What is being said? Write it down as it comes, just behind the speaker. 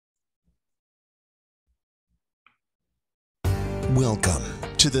Welcome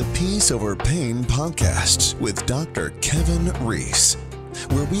to the Peace Over Pain podcast with Dr. Kevin Reese,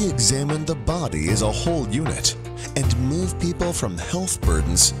 where we examine the body as a whole unit and move people from health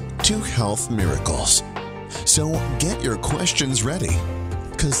burdens to health miracles. So get your questions ready,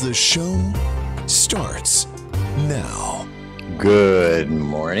 because the show starts now. Good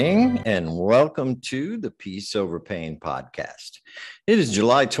morning and welcome to the Peace Over Pain podcast. It is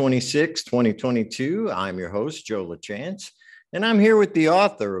July 26, 2022. I'm your host, Joe LaChance, and I'm here with the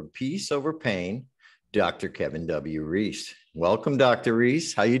author of Peace Over Pain, Dr. Kevin W. Reese. Welcome, Dr.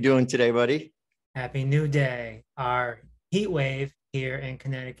 Reese. How you doing today, buddy? Happy New Day. Our heat wave here in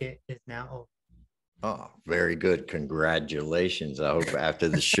Connecticut is now over. Oh, very good. Congratulations. I hope after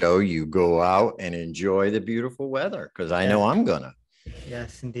the show you go out and enjoy the beautiful weather, because I know I'm gonna.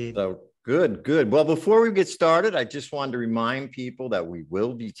 Yes, indeed. So good. Well, before we get started, I just wanted to remind people that we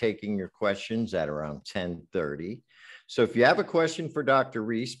will be taking your questions at around 10:30. So if you have a question for Dr.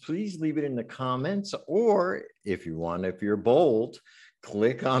 Reese, please leave it in the comments, or if you're bold,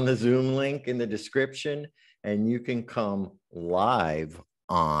 click on the Zoom link in the description and you can come live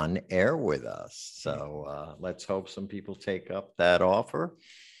on air with us. So let's hope some people take up that offer.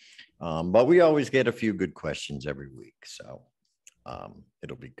 But we always get a few good questions every week, so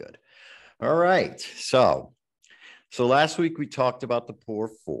it'll be good. All right. So last week we talked about the poor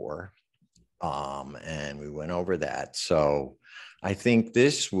four, and we went over that. So I think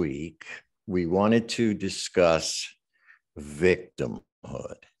this week we wanted to discuss victimhood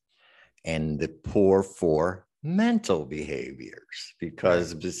and the poor four mental behaviors,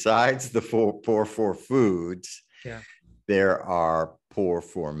 because besides the poor four foods, there are poor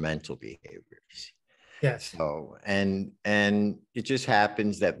four mental behaviors. Yes. So and it just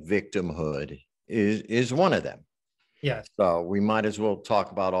happens that victimhood is one of them. Yes. So we might as well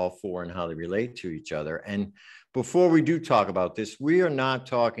talk about all four and how they relate to each other. And before we do talk about this, we are not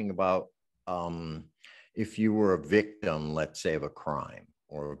talking about if you were a victim, let's say, of a crime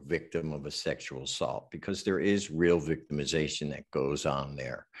or a victim of a sexual assault, because there is real victimization that goes on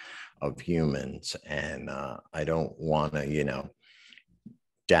there of humans. And I don't want to,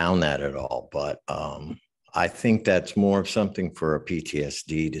 down that at all. But I think that's more of something for a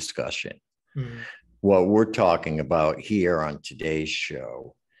PTSD discussion. Mm-hmm. What we're talking about here on today's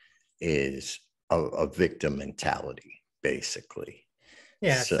show is a victim mentality, basically.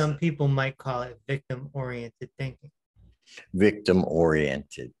 Yeah, So, some people might call it victim-oriented thinking.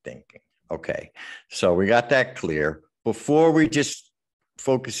 Victim-oriented thinking. Okay, so we got that clear. Before we just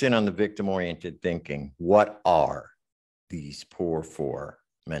focus in on the victim-oriented thinking, what are these poor four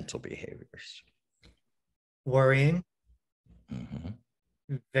mental behaviors? Worrying,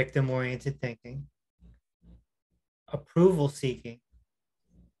 Mm-hmm. victim-oriented thinking, approval seeking,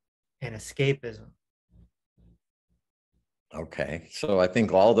 and escapism. Okay, so I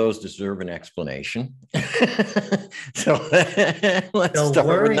think all those deserve an explanation. So let's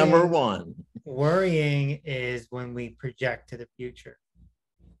start with number one. Worrying is when we project to the future,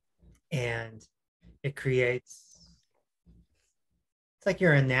 and it creates, it's like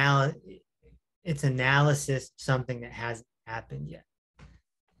your analysis of something that hasn't happened yet.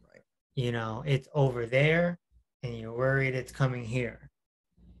 Right. It's over there and you're worried it's coming here.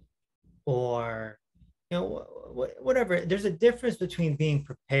 Or, whatever. There's a difference between being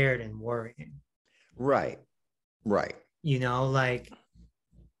prepared and worrying. Right. Like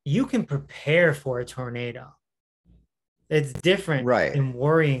you can prepare for a tornado. It's different than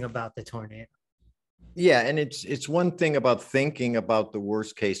worrying about the tornado. Yeah, and it's one thing about thinking about the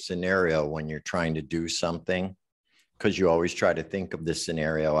worst case scenario when you're trying to do something, because you always try to think of the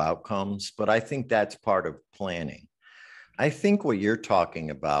scenario outcomes. But I think that's part of planning. I think what you're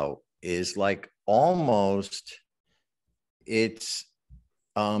talking about is like almost it's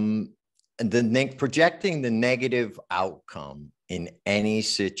projecting the negative outcome in any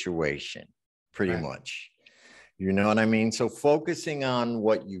situation, pretty much. You know what I mean? So focusing on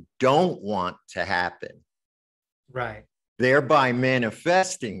what you don't want to happen, right? Thereby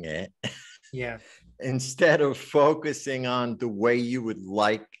manifesting it, instead of focusing on the way you would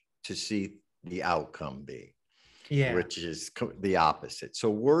like to see the outcome be, which is the opposite. So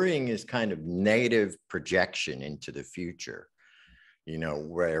worrying is kind of negative projection into the future,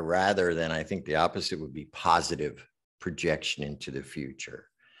 where rather than, I think the opposite would be positive projection into the future.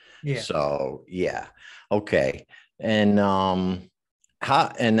 Yeah. So okay. And and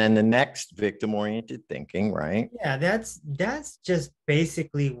then the next, victim-oriented thinking, right? Yeah, that's just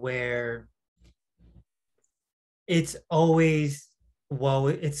basically where it's always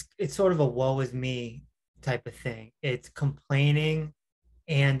it's sort of a woe is me type of thing. It's complaining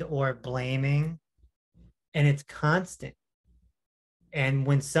and or blaming, and it's constant. And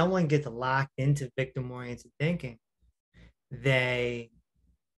when someone gets locked into victim-oriented thinking, they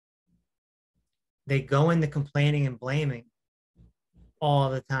go into complaining and blaming all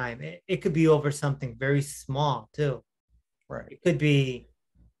the time. It could be over something very small too. Right. It could be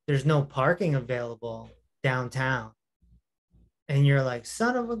there's no parking available downtown. And you're like,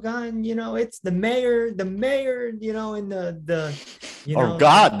 son of a gun, it's the mayor, and or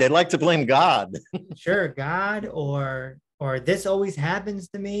God. They like to blame God. Sure, God, or this always happens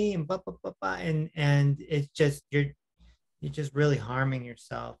to me, and blah blah blah, blah. And it's just you're just really harming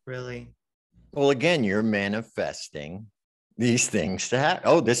yourself, really. Well, again, you're manifesting these things to happen.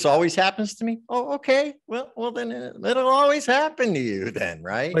 Oh, this always happens to me. Oh, okay. Well, then it'll always happen to you then,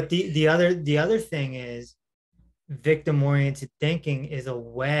 right? But the other thing is, victim-oriented thinking is a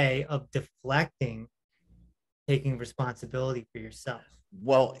way of deflecting, taking responsibility for yourself.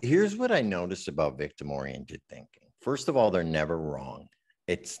 Well, here's what I notice about victim-oriented thinking. First of all, they're never wrong.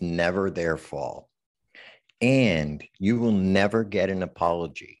 It's never their fault. And you will never get an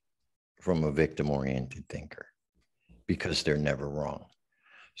apology from a victim-oriented thinker because they're never wrong.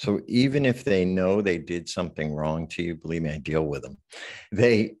 So even if they know they did something wrong to you, believe me, I deal with them.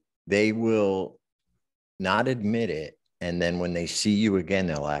 They will not admit it. And then when they see you again,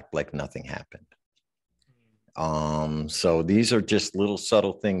 they'll act like nothing happened. So these are just little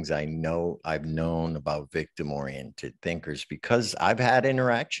subtle things I've known about victim-oriented thinkers because I've had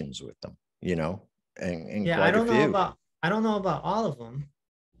interactions with them, and yeah, quite I don't a few. I don't know about all of them.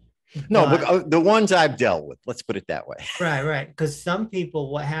 No, but the ones I've dealt with, let's put it that way. Right. Because some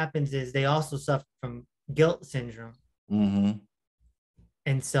people, what happens is they also suffer from guilt syndrome. Mm-hmm.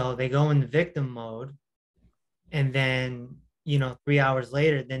 And so they go into victim mode. And then, 3 hours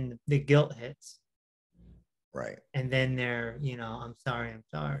later, then the guilt hits. Right. And then they're, I'm sorry.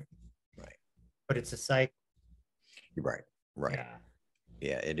 Right. But it's a cycle. Right. Yeah.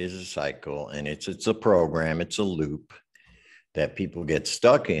 Yeah, it is a cycle, and it's a program, it's a loop that people get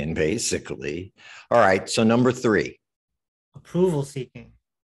stuck in, basically. All right, so number 3. Approval seeking.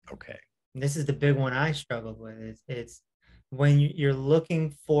 Okay. And this is the big one I struggled with. It's when you're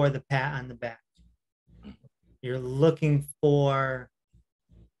looking for the pat on the back. You're looking for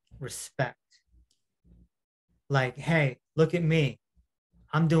respect. Like, hey, look at me.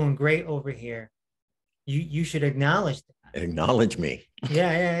 I'm doing great over here. You should acknowledge that. Acknowledge me.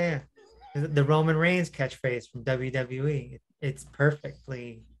 Yeah. The Roman Reigns catchphrase from WWE. It's the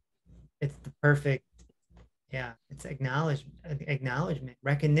perfect. Yeah, it's acknowledgement.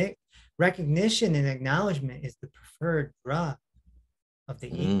 Recognition and acknowledgement is the preferred drug of the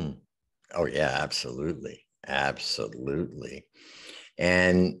ego. Oh yeah, absolutely.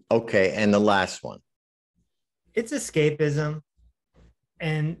 And okay, and the last one. It's escapism,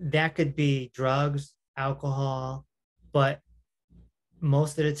 and that could be drugs, alcohol, but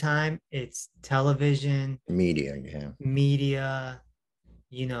most of the time it's television, media,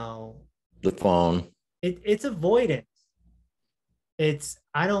 the phone. It's avoidance. It's,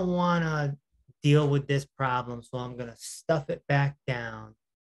 I don't want to deal with this problem, so I'm going to stuff it back down,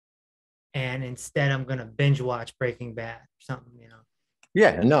 and instead I'm going to binge watch Breaking Bad or something.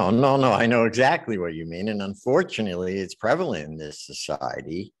 Yeah, no, I know exactly what you mean, and unfortunately it's prevalent in this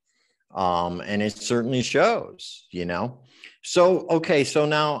society. And it certainly shows, So, okay, so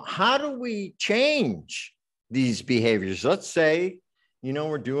now how do we change these behaviors? Let's say,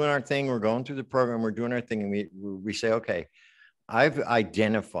 we're doing our thing, we're going through the program, we're doing our thing, and we say, okay, I've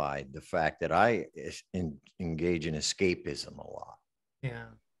identified the fact that I engage in escapism a lot. Yeah.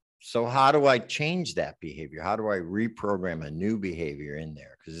 So how do I change that behavior? How do I reprogram a new behavior in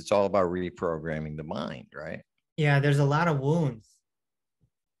there? Because it's all about reprogramming the mind, right? Yeah, there's a lot of wounds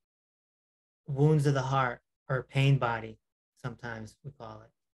of the heart, or pain body, sometimes we call it.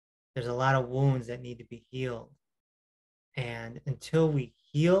 There's a lot of wounds that need to be healed. And until we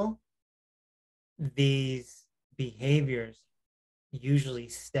heal, these behaviors usually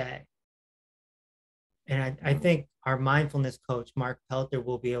stay. And I think our mindfulness coach, Mark Pelter,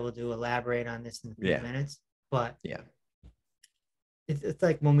 will be able to elaborate on this in a few minutes. But yeah, it's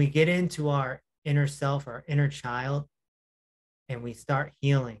like when we get into our inner self, our inner child, and we start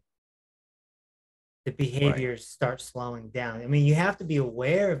healing, the behaviors start slowing down. I mean, you have to be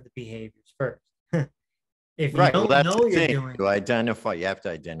aware of the behaviors first. If you don't know you're doing it, you have to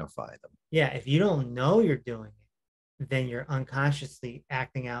identify them. Yeah, if you don't know you're doing it, then you're unconsciously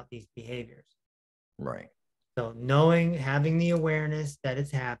acting out these behaviors. Right. So having the awareness that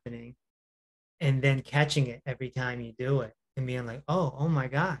it's happening, and then catching it every time you do it, and being like, oh my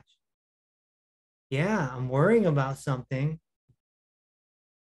gosh. Yeah, I'm worrying about something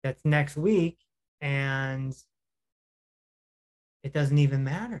that's next week, and it doesn't even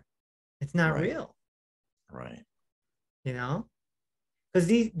matter. It's not Right. real, Right. you know? Because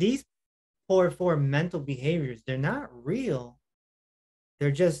these four mental behaviors, they're not real.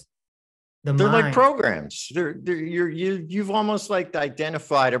 They're just the They're like mind. programs. You've almost like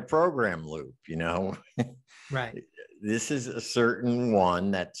identified a program loop, you know. Right. This is a certain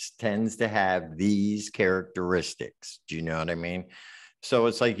one that tends to have these characteristics. Do you know what I mean? So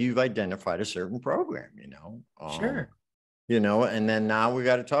it's like you've identified a certain program, Sure. and then now we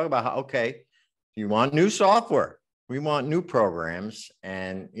got to talk about how, okay, you want new software, we want new programs,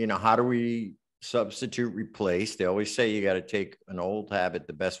 and how do we substitute, replace? They always say you got to take an old habit.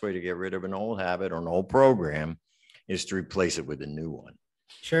 The best way to get rid of an old habit or an old program is to replace it with a new one.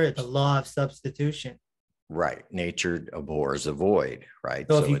 Sure. The law of substitution. Right. Nature abhors a void. Right.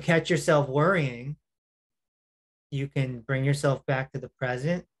 So if you catch yourself worrying, you can bring yourself back to the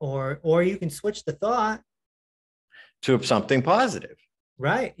present, or you can switch the thought to something positive.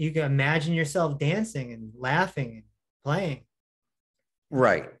 Right. You can imagine yourself dancing and laughing and playing.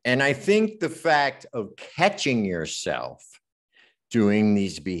 Right. And I think the fact of catching yourself doing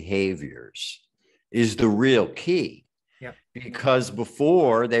these behaviors is the real key. Yep. Because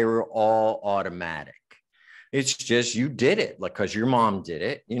before they were all automatic. It's just you did it because your mom did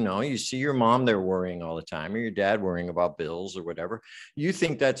it. You see your mom, they're worrying all the time, or your dad worrying about bills or whatever. You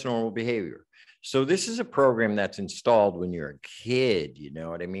think that's normal behavior. So this is a program that's installed when you're a kid. You know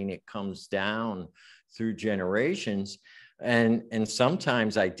what I mean? It comes down through generations, and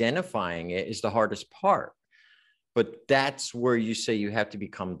sometimes identifying it is the hardest part. But that's where you say you have to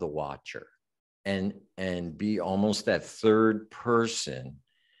become the watcher and be almost that third person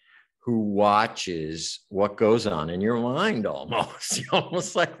who watches what goes on in your mind almost. You're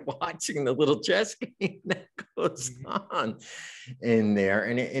almost like watching the little chess game that goes on in there.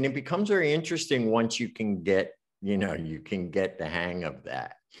 And it becomes very interesting once you can get the hang of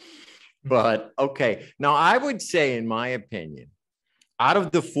that. But okay, now I would say, in my opinion, out of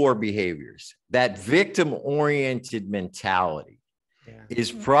the 4 behaviors, that victim-oriented mentality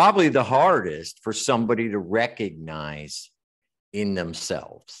is probably the hardest for somebody to recognize in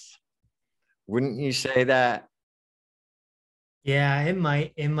themselves. Wouldn't you say that? Yeah, it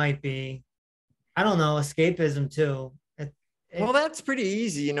might be. I don't know, escapism too. Well, that's pretty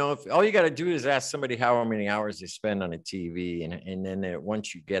easy. If all you got to do is ask somebody how many hours they spend on a TV, and then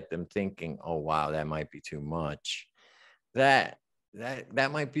once you get them thinking, oh, wow, that might be too much, that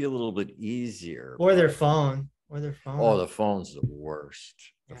might be a little bit easier. Or their phone. Oh, the phone's the worst.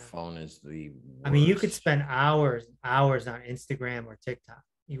 The Yeah. phone is the worst. I mean, you could spend hours on Instagram or TikTok.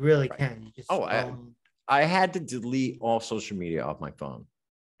 You really can. You just I had to delete all social media off my phone.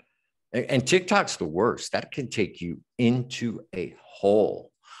 And TikTok's the worst. That can take you into a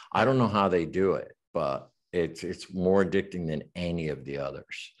hole. I don't know how they do it, but it's more addicting than any of the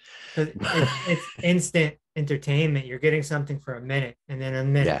others. It's instant entertainment. You're getting something for a minute, and then a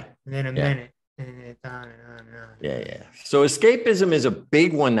minute, and then a minute, and it's on and on and on. Yeah. So escapism is a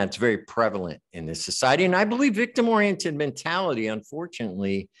big one that's very prevalent in this society. And I believe victim-oriented mentality,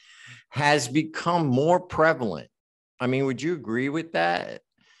 unfortunately, has become more prevalent. I mean, would you agree with that?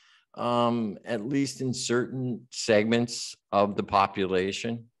 At least in certain segments of the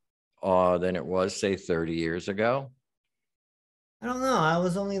population, than it was, say, 30 years ago? I don't know. I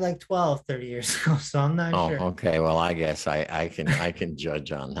was only like 12, 30 years ago, so I'm not sure. Okay. Well, I guess I can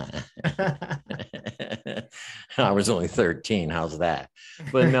judge on that. I was only 13. How's that?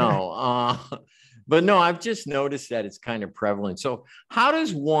 But no, I've just noticed that it's kind of prevalent. So how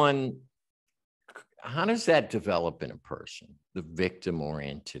does that develop in a person, the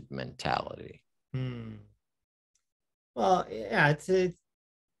victim-oriented mentality? Well, yeah, it's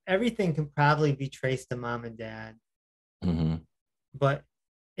everything can probably be traced to mom and dad. Mm-hmm. But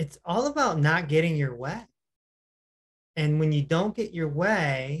it's all about not getting your way. And when you don't get your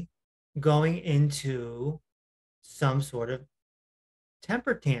way, going into some sort of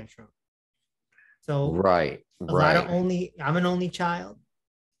temper tantrum. So I'm an only child.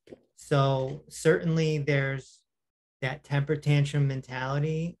 So certainly there's that temper tantrum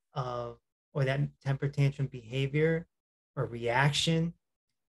mentality or that temper tantrum behavior or reaction.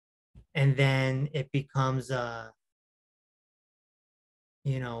 And then it becomes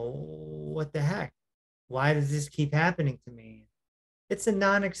what the heck? Why does this keep happening to me? It's a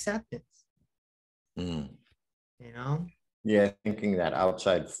non-acceptance. Yeah, thinking that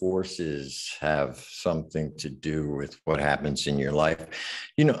outside forces have something to do with what happens in your life.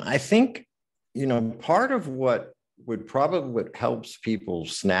 I think, part of what helps people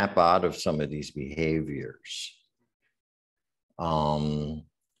snap out of some of these behaviors, I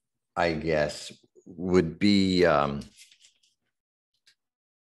guess, would be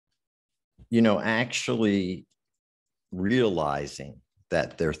actually realizing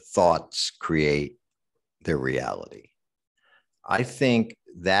that their thoughts create their reality. I think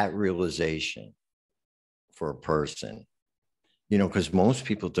that realization for a person, because most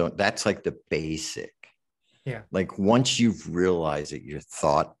people don't, that's like the basic. Yeah. Like once you've realized that your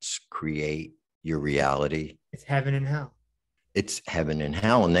thoughts create your reality, It's heaven and hell. It's heaven and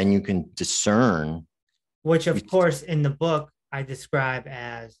hell. And then you can discern. Which, of course, in the book, I describe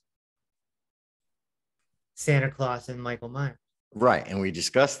as Santa Claus and Michael Myers. Right. And we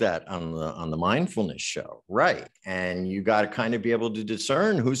discussed that on the mindfulness show. Right. And you got to kind of be able to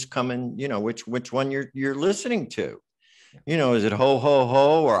discern who's coming, which one you're listening to. Yeah. Is it ho, ho,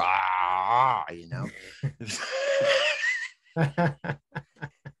 ho, or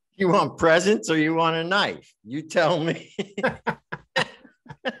You want presents or you want a knife? You tell me.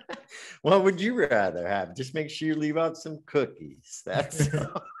 What would you rather have? Just make sure you leave out some cookies. That's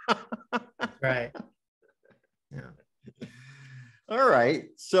right. Yeah. All right.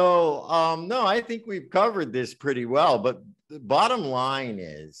 So, no, I think we've covered this pretty well. But the bottom line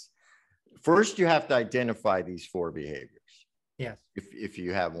is, first, you have to identify these 4 behaviors. Yes. If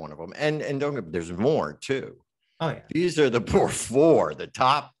you have one of them, and don't get, there's more too. Oh yeah. These are the 4, the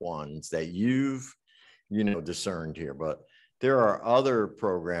top ones that you've, discerned here. But there are other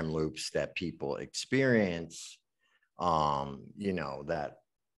program loops that people experience, that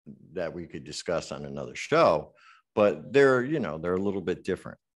we could discuss on another show. But they're a little bit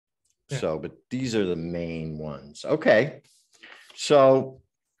different. Yeah. So, but these are the main ones. Okay. So,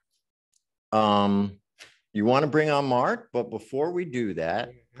 you want to bring on Mark, but before we do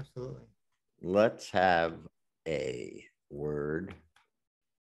that, absolutely, let's have a word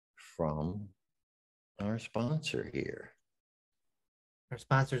from our sponsor here. Our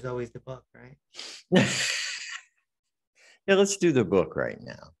sponsor is always the book, right? Yeah, let's do the book right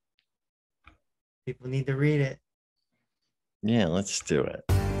now. People need to read it. Yeah, let's do it.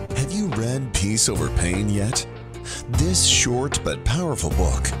 Have you read Peace Over Pain yet? This short but powerful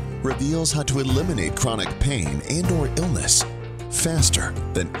book reveals how to eliminate chronic pain and/or illness faster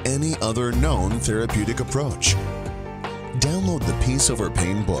than any other known therapeutic approach. Download the Peace Over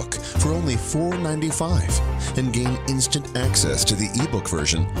Pain book for only $4.95 and gain instant access to the ebook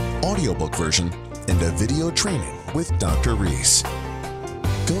version, audiobook version, and a video training with Dr. Reese.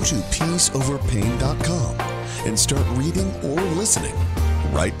 Go to peaceoverpain.com and start reading or listening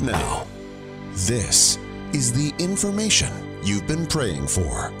right now. This is the information you've been praying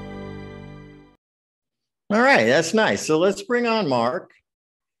for. All right, that's nice. So let's bring on Mark,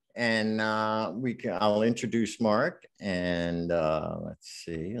 and I'll introduce Mark, and let's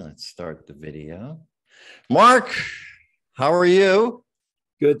see. Let's start the video. Mark, how are you?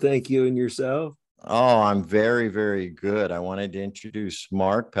 Good, thank you. And yourself? Oh, I'm very, very good. I wanted to introduce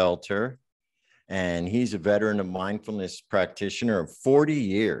Mark Pelter, and he's a veteran of mindfulness practitioner of 40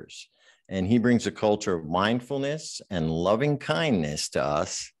 years. And he brings a culture of mindfulness and loving kindness to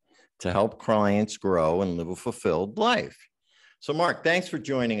us to help clients grow and live a fulfilled life. So, Mark, thanks for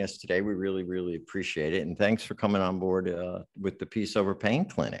joining us today. We really, really appreciate it. And thanks for coming on board with the Peace Over Pain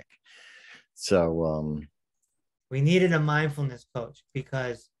Clinic. So, we needed a mindfulness coach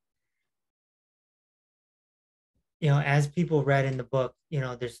because, as people read in the book,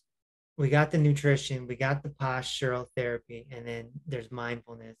 we got the nutrition, we got the postural therapy, and then there's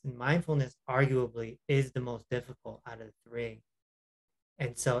mindfulness. And mindfulness arguably is the most difficult out of the 3.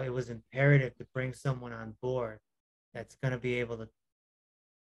 And so it was imperative to bring someone on board that's going to be able to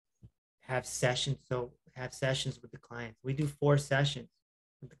have sessions. So have sessions with the clients. We do 4 sessions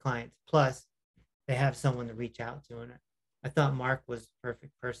with the clients. Plus, they have someone to reach out to. And I thought Mark was the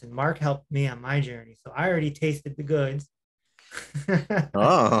perfect person. Mark helped me on my journey. So I already tasted the goods.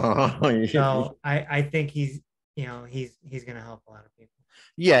 Oh, yeah. So I think he's going to help a lot of people.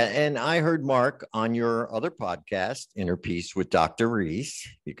 Yeah, and I heard Mark on your other podcast, Inner Peace with Dr. Reese.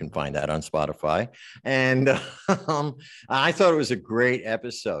 You can find that on Spotify. And I thought it was a great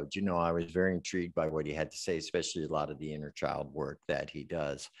episode. I was very intrigued by what he had to say, especially a lot of the inner child work that he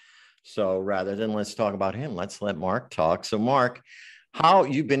does. So rather than let's talk about him, let's let Mark talk. So Mark,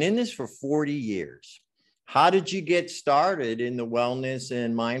 you've been in this for 40 years. How did you get started in the wellness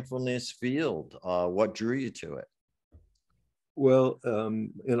and mindfulness field? What drew you to it? Well,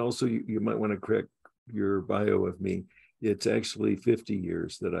 and also you might want to correct your bio of me. It's actually 50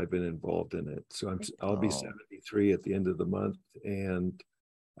 years that I've been involved in it. So I'll be 73 at the end of the month, and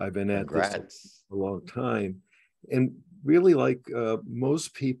I've been at this a long time. And really, like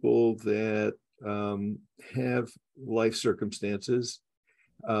most people that have life circumstances,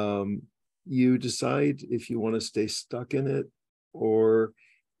 you decide if you want to stay stuck in it or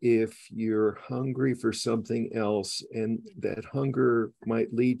if you're hungry for something else, and that hunger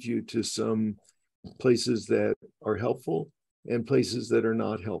might lead you to some places that are helpful and places that are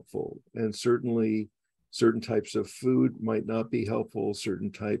not helpful. And certainly certain types of food might not be helpful,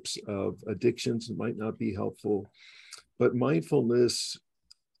 certain types of addictions might not be helpful. But mindfulness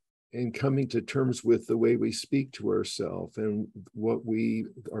and coming to terms with the way we speak to ourselves and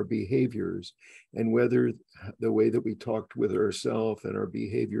our behaviors, and whether the way that we talk with ourselves and our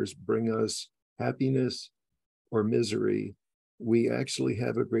behaviors bring us happiness or misery, we actually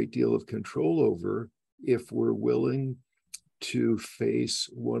have a great deal of control over if we're willing to face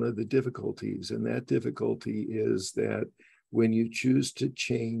one of the difficulties. And that difficulty is that when you choose to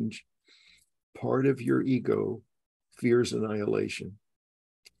change, part of your ego fears annihilation,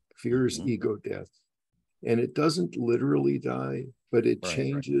 fears ego death. And it doesn't literally die, but it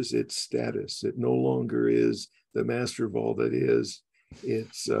changes its status. It no longer is the master of all that is.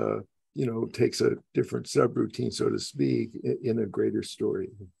 It's, takes a different subroutine, so to speak, in a greater story.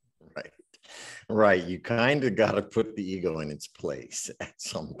 Right. Right. You kind of got to put the ego in its place at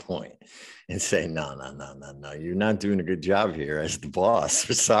some point and say, no, you're not doing a good job here as the boss.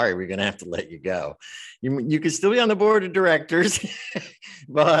 We're sorry, we're going to have to let you go. You can still be on the board of directors,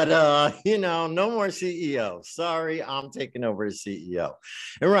 but, no more CEO. Sorry, I'm taking over as CEO.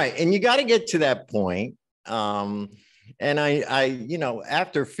 And right. And you got to get to that point. And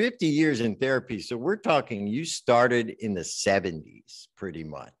after 50 years in therapy, so we're talking, you started in the 70s pretty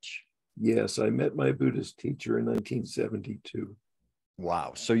much. Yes, I met my Buddhist teacher in 1972.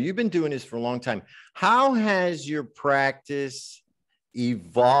 Wow. So you've been doing this for a long time. How has your practice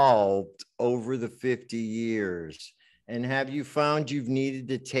evolved over the 50 years? And have you found you've needed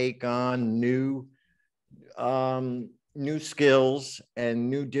to take on new skills and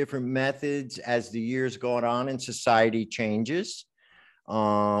new different methods as the years go on and society changes?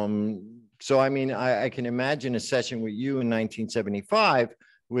 So, I can imagine a session with you in 1975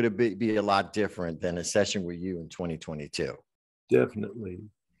 would be a lot different than a session with you in 2022. Definitely.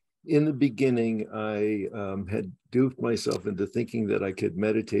 In the beginning, I had duped myself into thinking that I could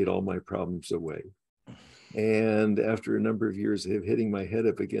meditate all my problems away. And after a number of years of hitting my head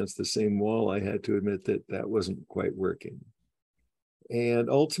up against the same wall, I had to admit that that wasn't quite working. And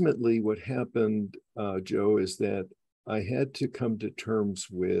ultimately what happened, Joe, is that I had to come to terms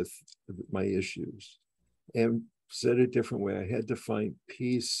with my issues. And said a different way, I had to find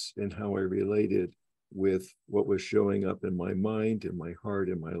peace in how I related with what was showing up in my mind, in my heart,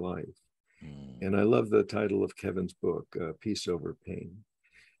 in my life. And I love the title of Kevin's book, Peace Over Pain.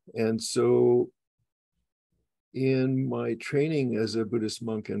 And so in my training as a Buddhist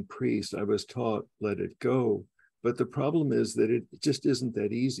monk and priest, I was taught, let it go. But the problem is that it just isn't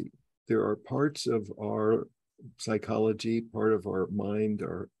that easy. There are parts of our psychology, part of our mind,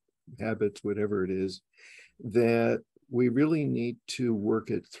 our habits, whatever it is, that we really need to work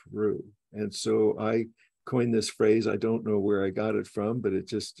it through. And so I coined this phrase. I don't know where I got it from, but it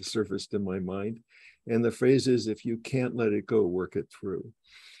just surfaced in my mind. And the phrase is, if you can't let it go, work it through.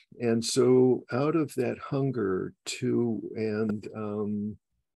 And so out of that hunger to and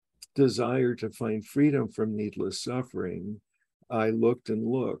desire to find freedom from needless suffering, I looked and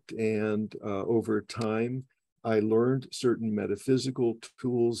looked. And over time, I learned certain metaphysical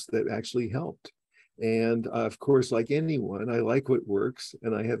tools that actually helped. And of course, like anyone, I like what works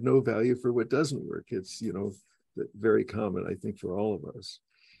and I have no value for what doesn't work. It's, very common, I think, for all of us.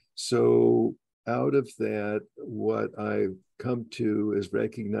 So out of that, what I've come to is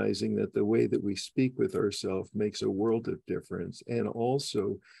recognizing that the way that we speak with ourselves makes a world of difference. And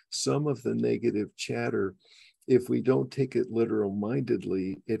also some of the negative chatter, if we don't take it literal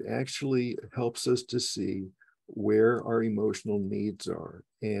mindedly, it actually helps us to see where our emotional needs are.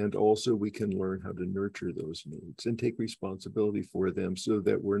 And also we can learn how to nurture those needs and take responsibility for them so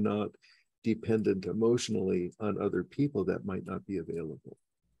that we're not dependent emotionally on other people that might not be available.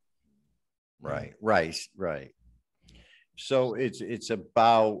 Right. So it's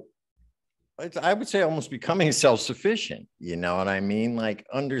about, I would say, almost becoming self-sufficient. You know what I mean? Like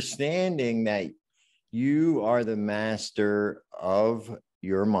understanding that you are the master of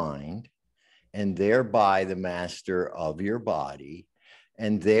your mind, and thereby the master of your body,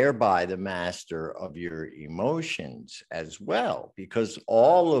 and thereby the master of your emotions as well, because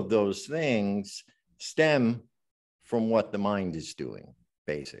all of those things stem from what the mind is doing,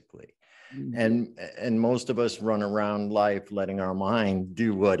 basically. And most of us run around life letting our mind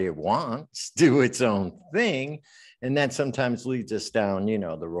do what it wants, do its own thing. And that sometimes leads us down,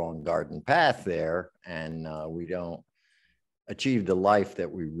 the wrong garden path there. And we don't achieve the life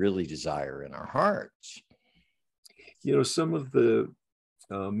that we really desire in our hearts. Some of the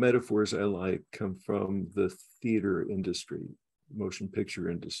metaphors I like come from the theater industry, motion picture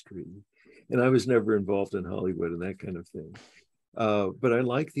industry. And I was never involved in Hollywood and that kind of thing. But I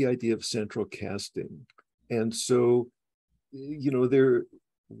like the idea of central casting. And so,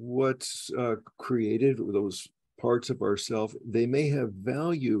 what's created, those parts of ourself, they may have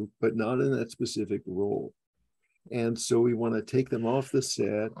value, but not in that specific role. And so we want to take them off the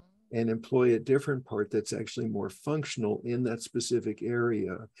set and employ a different part that's actually more functional in that specific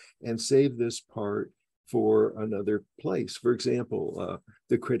area and save this part for another place. For example,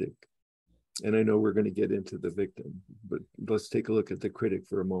 the critic. And I know we're going to get into the victim, but let's take a look at the critic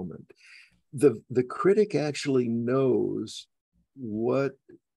for a moment. The critic actually knows what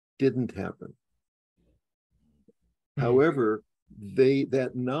didn't happen. However,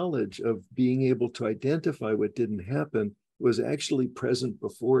 that knowledge of being able to identify what didn't happen was actually present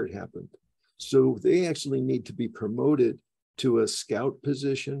before it happened. So they actually need to be promoted to a scout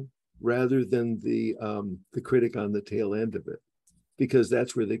position rather than the critic on the tail end of it, because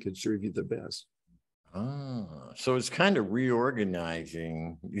that's where they could serve you the best. So it's kind of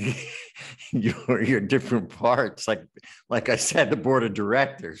reorganizing your different parts, like I said, the board of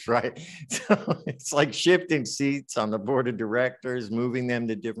directors, right? So it's like shifting seats on the board of directors, moving them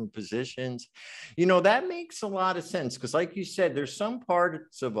to different positions. That makes a lot of sense, because like you said, there's some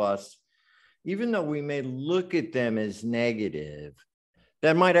parts of us, even though we may look at them as negative,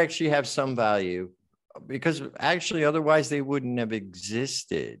 that might actually have some value, because actually otherwise they wouldn't have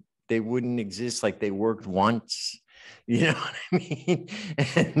existed. They wouldn't exist, like they worked once, you know what I mean?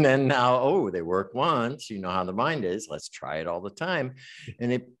 And then now, they work once, you know how the mind is, let's try it all the time.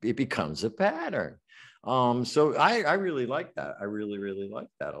 And it becomes a pattern. So I really like that. I really, really like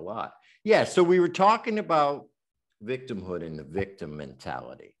that a lot. Yeah, so we were talking about victimhood and the victim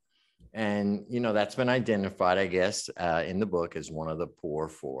mentality. And, that's been identified, I guess, in the book as one of the core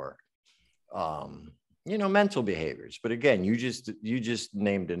four mental behaviors. But again, you just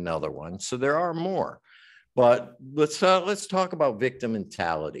named another one. So there are more. But let's talk about victim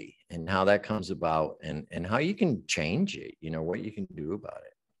mentality and how that comes about and how you can change it, what you can do about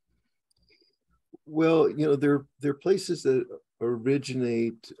it. Well, there are places that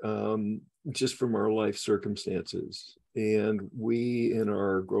originate just from our life circumstances. And we, in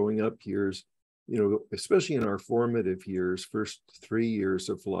our growing up years, especially in our formative years, first 3 years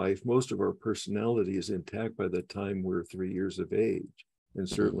of life, most of our personality is intact by the time we're 3 years of age, and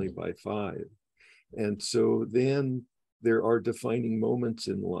certainly by 5. And so then there are defining moments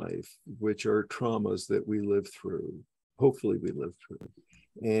in life, which are traumas that we live through, hopefully we live through.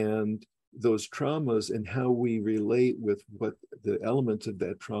 And those traumas and how we relate with what the elements of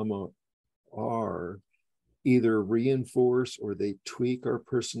that trauma are either reinforce or they tweak our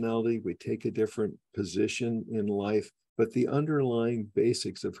personality. We take a different position in life, but the underlying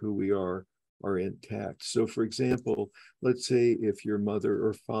basics of who we are intact. So for example, let's say if your mother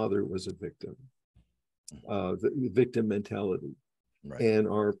or father was a victim, the victim mentality, right. And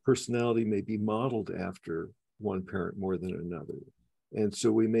our personality may be modeled after one parent more than another. And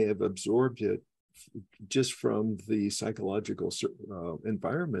so we may have absorbed it just from the psychological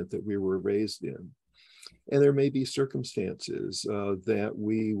environment that we were raised in. And there may be circumstances that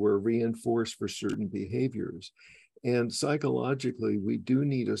we were reinforced for certain behaviors. And psychologically, we do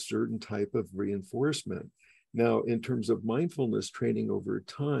need a certain type of reinforcement. Now, in terms of mindfulness training over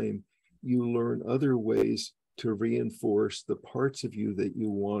time, you learn other ways to reinforce the parts of you that you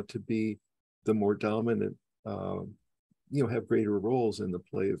want to be the more dominant, have greater roles in the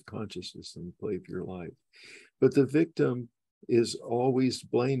play of consciousness and the play of your life. But the victim is always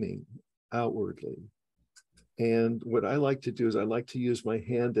blaming outwardly. And what I like to do is I like to use my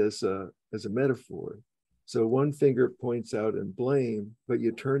hand as a metaphor. So one finger points out in blame, but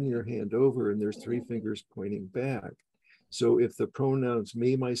you turn your hand over and there's 3 fingers pointing back. So if the pronouns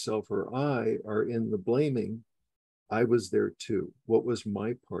me, myself, or I are in the blaming, I was there too. What was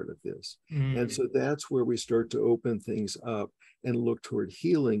my part of this? And so that's where we start to open things up and look toward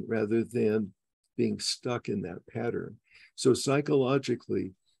healing rather than being stuck in that pattern. So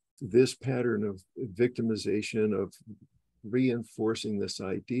psychologically, this pattern of victimization, of reinforcing this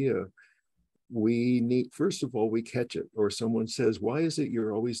idea, we need, first of all, we catch it, or someone says, why is it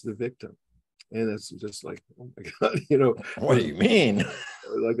you're always the victim? And it's just like, oh my God, what do you mean?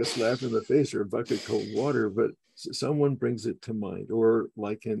 Like a slap in the face or a bucket of cold water, but someone brings it to mind. Or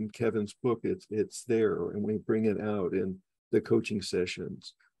like in Kevin's book, it's there, and we bring it out in the coaching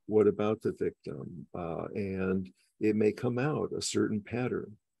sessions. What about the victim? And it may come out a certain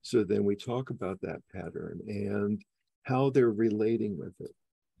pattern. So then we talk about that pattern and how they're relating with it.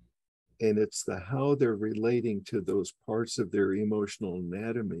 And it's the how they're relating to those parts of their emotional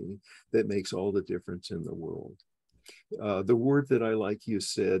anatomy that makes all the difference in the world. The word that I like, you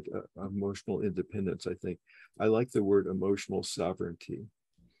said, emotional independence, I think. I like the word emotional sovereignty.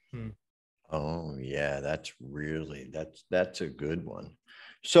 Oh, yeah, that's a good one.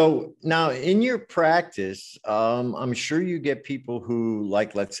 So now in your practice, I'm sure you get people who,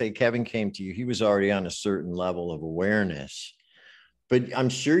 like, let's say Kevin came to you, he was already on a certain level of awareness, but I'm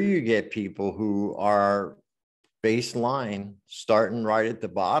sure you get people who are baseline, starting right at the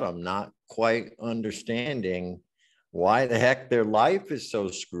bottom, not quite understanding why the heck their life is so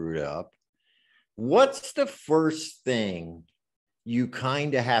screwed up. What's the first thing you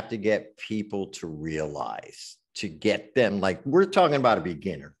kind of have to get people to realize to get them, like, we're talking about a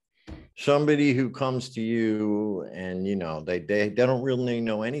beginner, somebody who comes to you and, you know, they don't really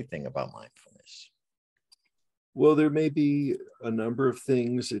know anything about mindfulness? Well, there may be a number of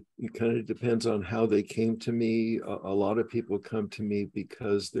things. It kind of depends on how they came to me. A lot of people come to me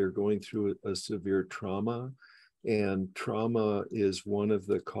because they're going through a severe trauma, and trauma is one of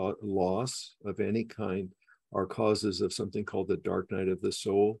the loss of any kind are causes of something called the dark night of the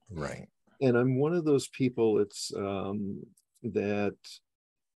soul. Right. And I'm one of those people, it's that,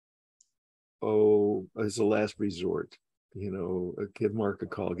 as a last resort, you know, give Mark a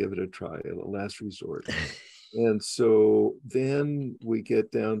call, give it a try, a last resort. And so then we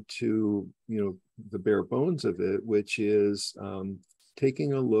get down to, you know, the bare bones of it, which is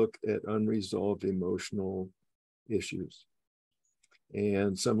taking a look at unresolved emotional issues.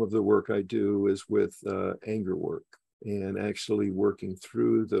 And some of the work I do is with anger work and actually working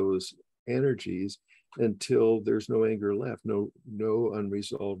through those energies until there's no anger left, no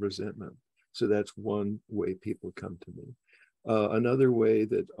unresolved resentment. So that's one way people come to me. Another way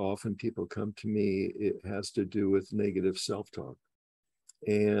that often people come to me, it has to do with negative self-talk.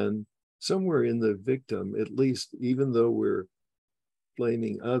 And somewhere in the victim, at least, even though we're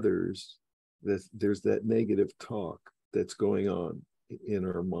blaming others, there's that negative talk that's going on in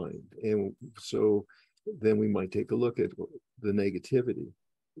our mind. And so then we might take a look at the negativity,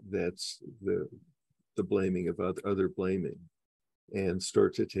 that's the blaming of other blaming, and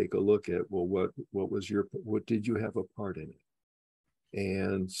start to take a look at, well, what did you have a part in it?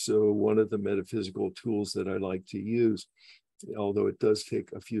 And so one of the metaphysical tools that I like to use, although it does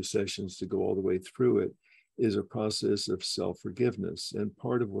take a few sessions to go all the way through it, is a process of self-forgiveness. And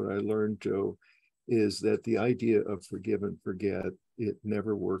part of what I learned, Joe, is that the idea of forgive and forget, it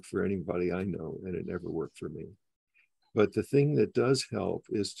never worked for anybody I know, and it never worked for me. But the thing that does help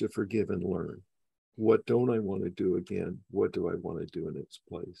is to forgive and learn. What don't I want to do again? What do I want to do in its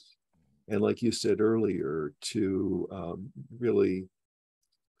place? And like you said earlier, to really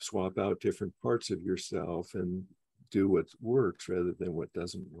swap out different parts of yourself and do what works rather than what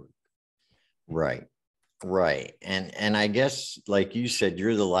doesn't work. Right. Right. And I guess, like you said,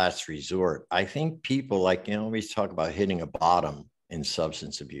 you're the last resort. I think people, like, you know, we talk about hitting a bottom in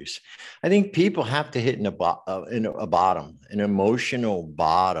substance abuse. I think people have to hit in a bottom, an emotional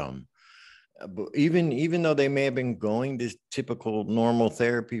bottom. Even though they may have been going to typical normal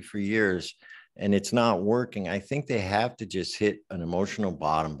therapy for years and it's not working, I think they have to just hit an emotional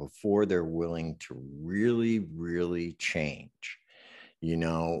bottom before they're willing to really, really change. You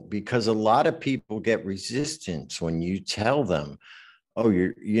know, because a lot of people get resistance when you tell them, oh,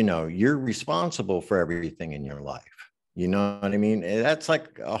 you're responsible for everything in your life. You know what I mean? And that's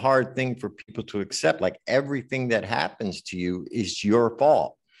like a hard thing for people to accept. Like, everything that happens to you is your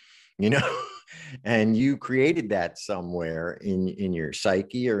fault, you know, and you created that somewhere in your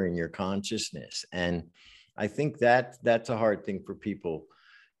psyche or in your consciousness. And I think that's a hard thing for people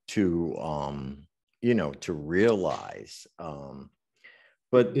to, to realize.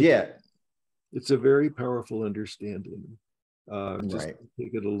 But yeah, it's a very powerful understanding. Just right.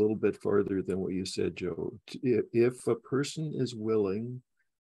 take it a little bit farther than what you said, Joe. If a person is willing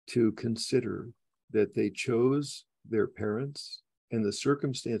to consider that they chose their parents and the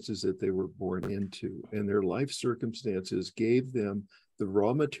circumstances that they were born into, and their life circumstances gave them the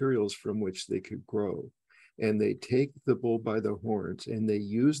raw materials from which they could grow, and they take the bull by the horns and they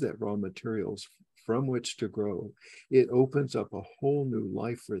use that raw materials from which to grow, it opens up a whole new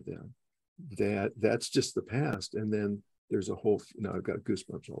life for them. That's just the past. And then there's a whole, I've got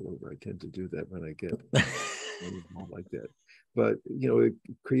goosebumps all over. I tend to do that when I get like that. But, it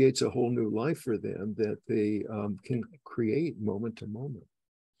creates a whole new life for them that they can create moment to moment.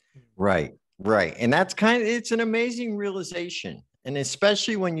 Right, right. And that's it's an amazing realization. And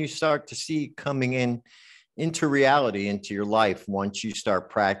especially when you start to see coming into reality, into your life, once you start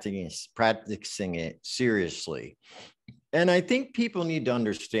practicing it seriously. And I think people need to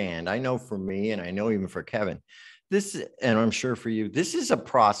understand, I know for me, and I know even for Kevin, and I'm sure for you, this is a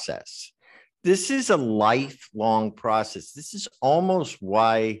process. This is a lifelong process. This is almost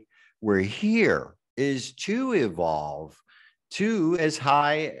why we're here, is to evolve to as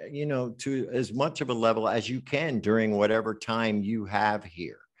high, to as much of a level as you can during whatever time you have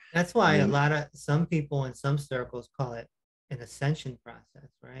here. That's why some people in some circles call it an ascension process,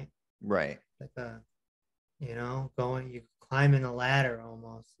 right? Right. Like you climbing a ladder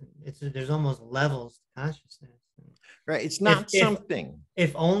almost. There's almost levels to consciousness. Right. It's not something.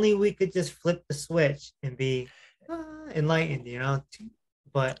 If only we could just flip the switch and be enlightened,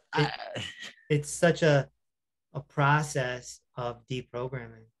 but it's such a process of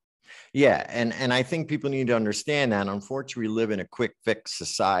deprogramming. Yeah. And I think people need to understand that. Unfortunately, we live in a quick fix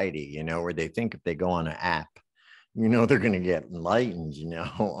society, where they think if they go on an app, they're going to get enlightened,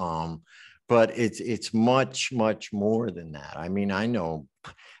 but it's much, much more than that. I mean, I know.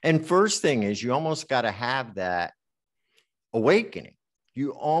 And first thing is, you almost got to have that awakening.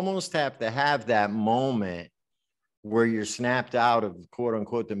 You almost have to have that moment where you're snapped out of, quote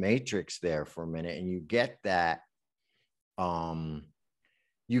unquote, the matrix there for a minute, and you get that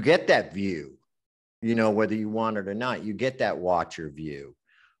view, whether you want it or not. You get that watcher view,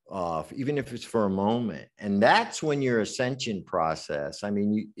 even if it's for a moment. And that's when your ascension process,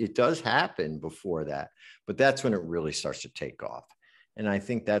 it does happen before that, but that's when it really starts to take off. And I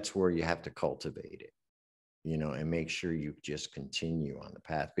think that's where you have to cultivate it, and make sure you just continue on the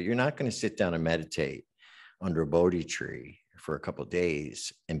path. But you're not going to sit down and meditate under a Bodhi tree for a couple of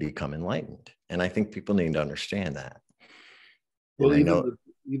days and become enlightened. And I think people need to understand that. Well,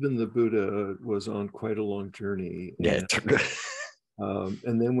 even the Buddha was on quite a long journey. Yeah.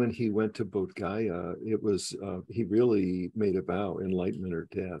 And then when he went to Bodh Gaya, it was, he really made a vow, enlightenment or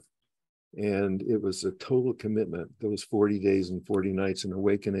death. And it was a total commitment, those 40 days and 40 nights, and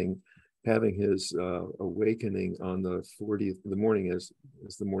awakening, having his awakening on the 40th, the morning as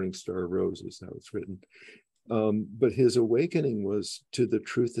the morning star rose, is how it's written. But his awakening was to the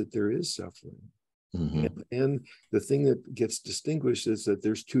truth that there is suffering. Mm-hmm. And the thing that gets distinguished is that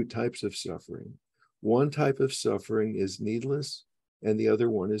there's two types of suffering. One type of suffering is needless, and the other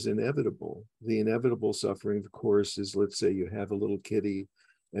one is inevitable. The inevitable suffering, of course, is, let's say you have a little kitty,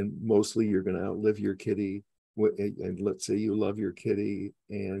 and mostly you're going to outlive your kitty. And let's say you love your kitty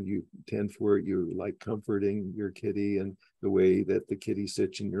and you tend for it, you like comforting your kitty and the way that the kitty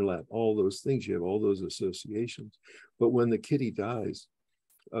sits in your lap, all those things, you have all those associations. But when the kitty dies,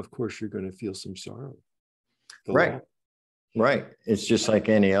 of course, you're going to feel some sorrow. Right. Right. It's just like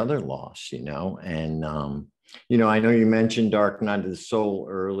any other loss, and, I know you mentioned Dark Night of the Soul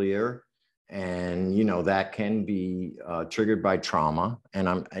earlier, and, that can be triggered by trauma.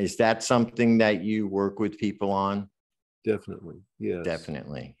 And is that something that you work with people on? Definitely. Yes.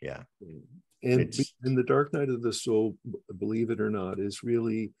 Definitely. Yeah. And the Dark Night of the Soul, believe it or not, is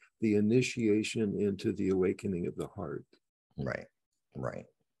really the initiation into the awakening of the heart. Right. Right.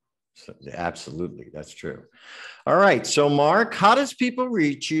 So, absolutely. That's true. All right. So, Mark, how does people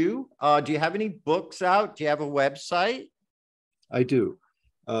reach you? Do you have any books out? Do you have a website? I do.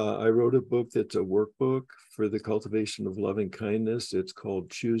 I wrote a book that's a workbook for the cultivation of loving kindness. It's called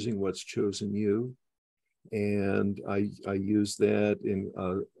Choosing What's Chosen You. And I use that in,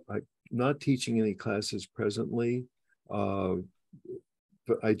 I'm not teaching any classes presently, but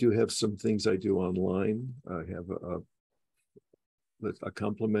I do have some things I do online. I have a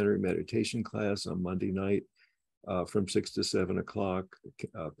complimentary meditation class on Monday night from 6 to 7 o'clock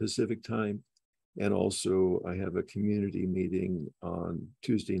Pacific time. And also I have a community meeting on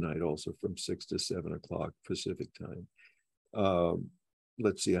Tuesday night, also from 6 to 7 o'clock Pacific time.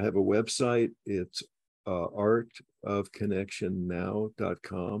 Let's see, I have a website. It's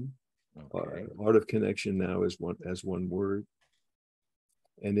artofconnectionnow.com. Okay. Art of Connection Now is one word.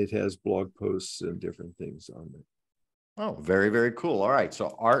 And it has blog posts and different things on it. Oh, very, very cool. All right.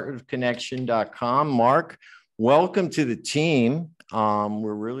 So artofconnection.com. Mark, welcome to the team.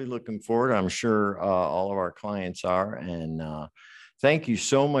 We're really looking forward. I'm sure all of our clients are. And thank you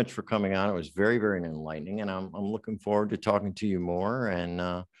so much for coming on. It was very, very enlightening. And I'm looking forward to talking to you more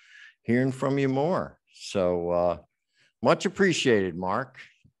and hearing from you more. So much appreciated, Mark.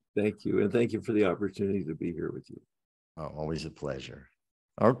 Thank you. And thank you for the opportunity to be here with you. Oh, always a pleasure.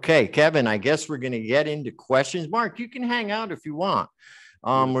 Okay, Kevin, I guess we're going to get into questions. Mark, you can hang out if you want.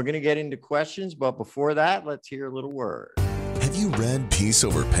 We're going to get into questions, but before that, let's hear a little word. Have you read Peace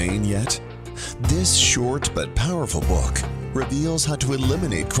Over Pain yet? This short but powerful book reveals how to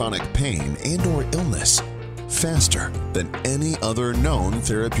eliminate chronic pain and/or illness faster than any other known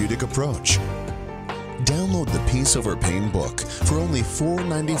therapeutic approach. Download the Peace Over Pain book for only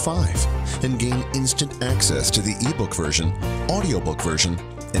 $4.95 and gain instant access to the ebook version, audiobook version,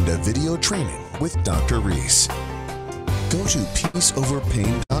 and a video training with Dr. Reese. Go to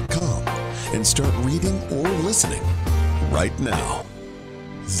peaceoverpain.com and start reading or listening right now.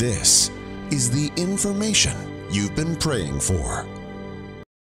 This is the information you've been praying for.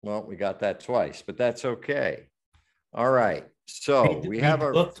 Well, we got that twice, but that's okay. All right. So we have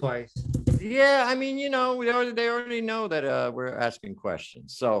our book twice. Yeah, I mean, they already know that we're asking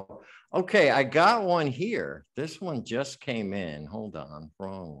questions. So, okay, I got one here. This one just came in. Hold on,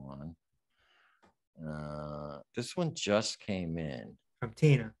 wrong one. This one just came in From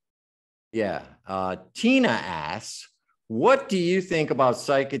Tina. Yeah. Tina asks, what do you think about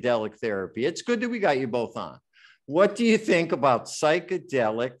psychedelic therapy? It's good that we got you both on. What do you think about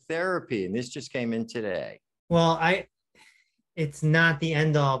psychedelic therapy? And this just came in today. Well, it's not the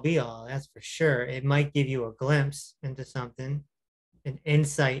end all be all, that's for sure. It might give you a glimpse into something, an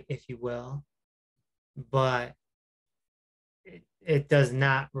insight, if you will, but it does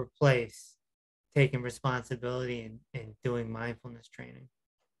not replace taking responsibility and doing mindfulness training.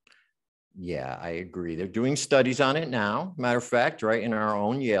 Yeah, I agree. They're doing studies on it now. Matter of fact, right in our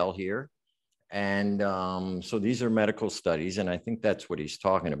own Yale here. And so these are medical studies, and I think that's what he's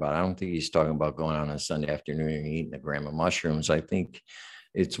talking about. I don't think he's talking about going on a Sunday afternoon and eating a gram of mushrooms. I think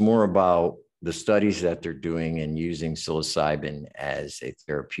it's more about the studies that they're doing and using psilocybin as a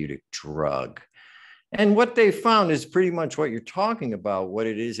therapeutic drug. And what they found is pretty much what you're talking about. What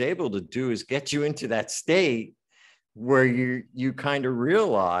it is able to do is get you into that state where you kind of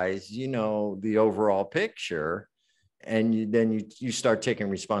realize, the overall picture. And then you start taking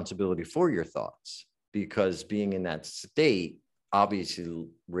responsibility for your thoughts, because being in that state obviously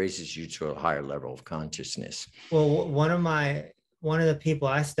raises you to a higher level of consciousness. Well, one of the people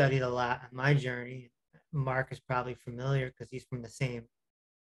I studied a lot on my journey, Mark is probably familiar because he's from the same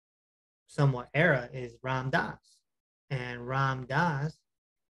somewhat era, is Ram Dass. And Ram Dass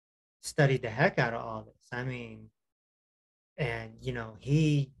studied the heck out of all this. I mean, and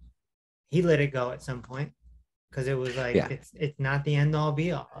he let it go at some point. Because it was like, it's not the end all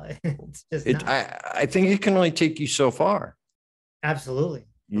be all. It's just not. I think it can only take you so far. Absolutely.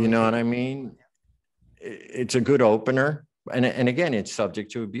 You know what I mean? It's a good opener. And again, it's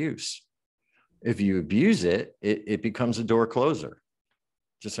subject to abuse. If you abuse it, it becomes a door closer,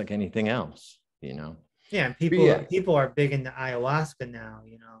 just like anything else, Yeah, and people are big into ayahuasca now,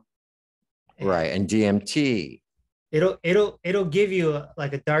 Right, and DMT. It'll give you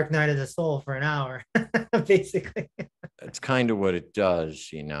like a dark night of the soul for an hour, basically. That's kind of what it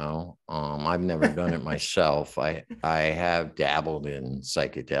does, I've never done it myself. I have dabbled in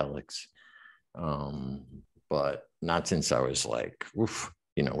psychedelics, but not since I was like,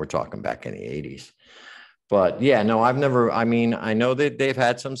 we're talking back in the 80s. But yeah, no, I've never, I know that they've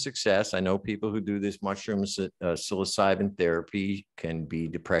had some success. I know people who do this mushroom psilocybin therapy can be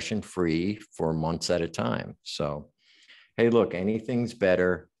depression free for months at a time. So, hey, look, anything's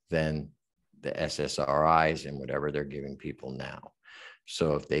better than the SSRIs and whatever they're giving people now.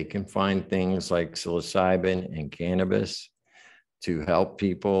 So if they can find things like psilocybin and cannabis to help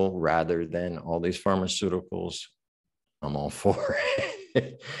people rather than all these pharmaceuticals, I'm all for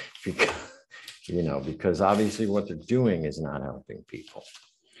it. because obviously what they're doing is not helping people.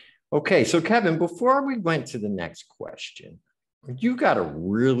 Okay, so Kevin, before we went to the next question, you got a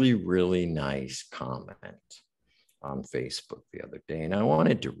really, really nice comment on Facebook the other day, and I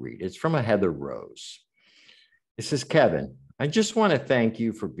wanted to read it. It's from a Heather Rose. It says, Kevin, I just want to thank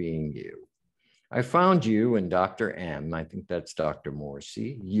you for being you. I found you and Dr. M, I think that's Dr.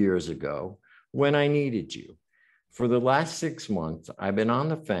 Morrissey, years ago when I needed you. For the last 6 months, I've been on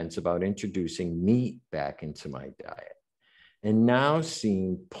the fence about introducing meat back into my diet, and now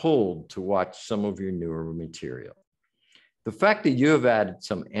seem pulled to watch some of your newer material. The fact that you have added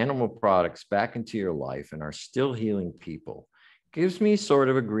some animal products back into your life and are still healing people gives me sort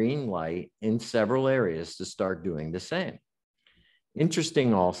of a green light in several areas to start doing the same.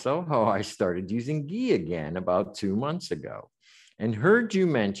 Interesting also how I started using ghee again about 2 months ago and heard you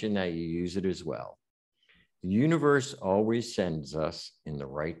mention that you use it as well. The universe always sends us in the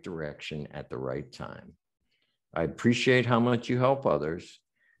right direction at the right time. I appreciate how much you help others,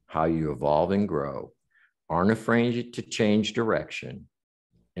 how you evolve and grow, aren't afraid to change direction,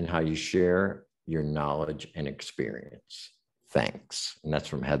 and how you share your knowledge and experience. Thanks. And that's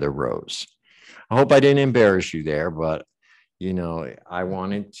from Heather Rose. I hope I didn't embarrass you there, but I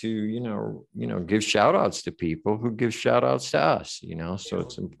wanted to, give shout outs to people who give shout outs to us, so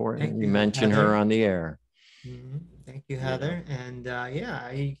it's important you mention her on the air. Thank you, Heather. And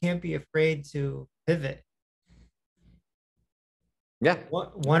you can't be afraid to pivot. Yeah.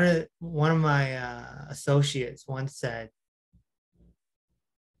 One of my associates once said,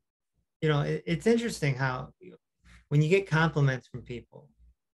 it's interesting how when you get compliments from people,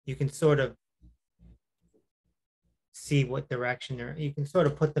 you can sort of see what direction you can sort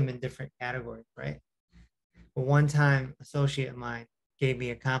of put them in different categories, right? But one time, associate of mine gave me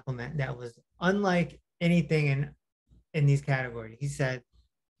a compliment that was unlike anything in these categories. He said,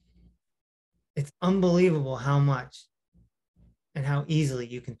 "It's unbelievable how much and how easily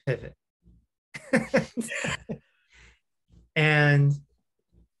you can pivot." and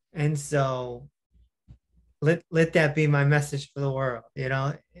so let that be my message for the world.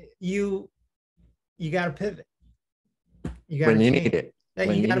 You got to pivot. You got to when you change. need it.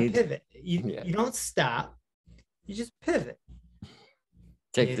 You got to pivot. You don't stop. You just pivot.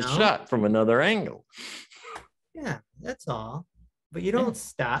 Take the shot from another angle. Yeah, that's all. But you don't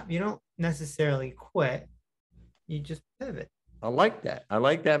stop. You don't necessarily quit. You just pivot. I like that. I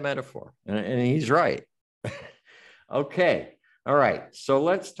like that metaphor. And he's right. Okay. All right. So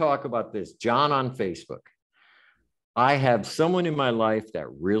let's talk about this. John on Facebook. I have someone in my life that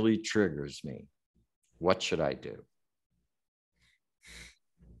really triggers me. What should I do?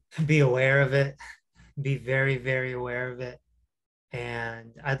 Be aware of it. Be very, very aware of it.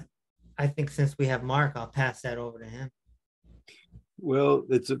 And I think since we have Mark, I'll pass that over to him. Well,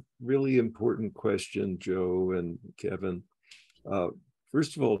 it's a really important question, Joe and Kevin.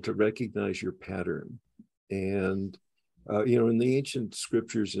 First of all, to recognize your pattern. And, in the ancient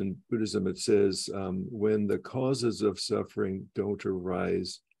scriptures in Buddhism, it says, when the causes of suffering don't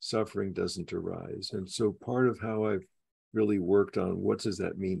arise, suffering doesn't arise. And so part of how I've really worked on what does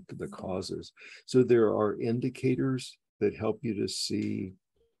that mean to the causes. So there are indicators that help you to see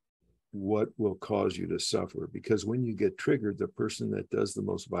what will cause you to suffer. Because when you get triggered, the person that does the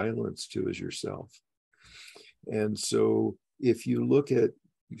most violence to is yourself. And so if you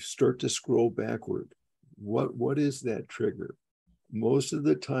start to scroll backward, what is that trigger? Most of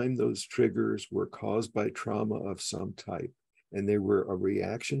the time, those triggers were caused by trauma of some type, and they were a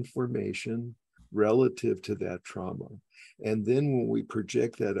reaction formation relative to that trauma. And then when we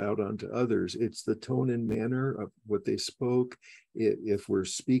project that out onto others, it's the tone and manner of what they spoke. If we're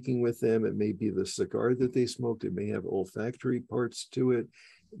speaking with them, it may be the cigar that they smoked. It may have olfactory parts to it.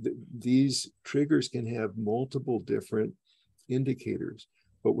 These triggers can have multiple different indicators.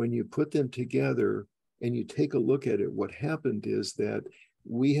 But when you put them together and you take a look at it, what happened is that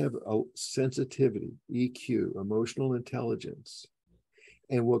we have a sensitivity, EQ, emotional intelligence.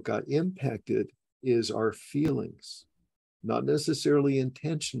 And what got impacted is our feelings, not necessarily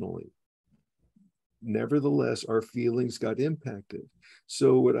intentionally. Nevertheless, our feelings got impacted.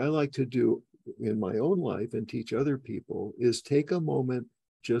 So what I like to do in my own life and teach other people is take a moment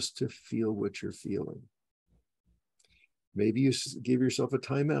just to feel what you're feeling. Maybe you give yourself a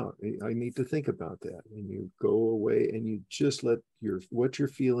timeout. I need to think about that. And you go away and you just let what you're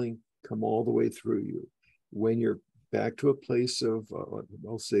feeling come all the way through you. When you're back to a place of,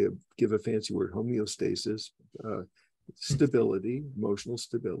 give a fancy word, homeostasis, stability, emotional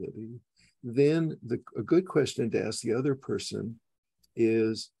stability, then a good question to ask the other person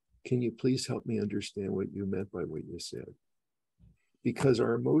is, can you please help me understand what you meant by what you said? Because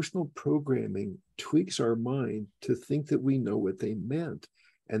our emotional programming tweaks our mind to think that we know what they meant.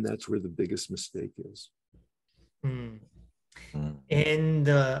 And that's where the biggest mistake is. In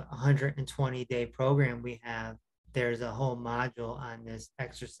the 120-day program we have, there's a whole module on this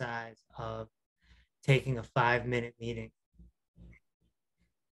exercise of taking a 5-minute meeting.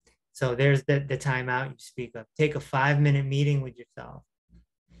 So there's the timeout you speak of. Take a 5-minute meeting with yourself.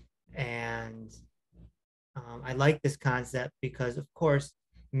 And I like this concept because, of course,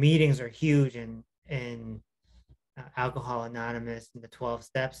 meetings are huge in Alcohol Anonymous and the 12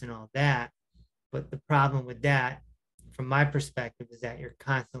 steps and all that. But the problem with that, from my perspective, is that you're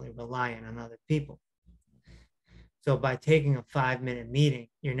constantly relying on other people. So by taking a 5-minute meeting,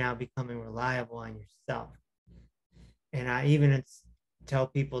 you're now becoming reliable on yourself. And I even tell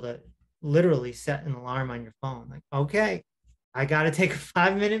people to literally set an alarm on your phone. Like, okay, I got to take a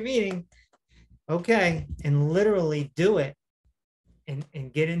 5-minute meeting. Okay. And literally do it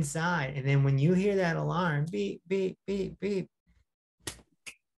and get inside. And then when you hear that alarm, beep, beep, beep, beep.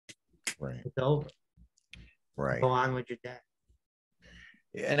 Right. It's over. Right. Go on with your day.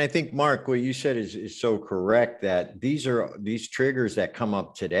 And I think, Mark, what you said is so correct, that these triggers that come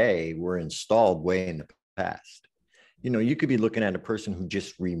up today were installed way in the past. You could be looking at a person who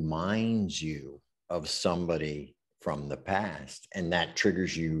just reminds you of somebody from the past, and that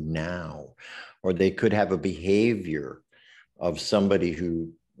triggers you now. Or they could have a behavior of somebody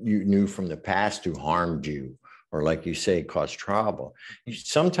who you knew from the past who harmed you, or like you say, caused trouble.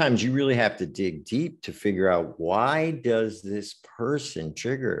 Sometimes you really have to dig deep to figure out, why does this person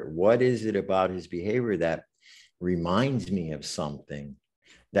trigger? What is it about his behavior that reminds me of something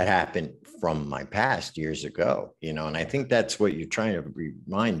that happened from my past years ago? And I think that's what you're trying to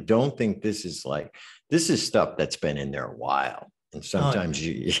remind. Don't think this is stuff that's been in there a while. And sometimes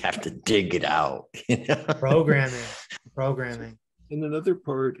you have to dig it out. Programming. And another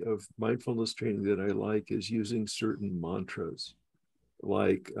part of mindfulness training that I like is using certain mantras,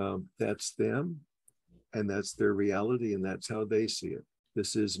 like that's them, and that's their reality, and that's how they see it.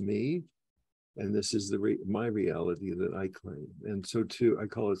 This is me, and this is my reality that I claim. And so I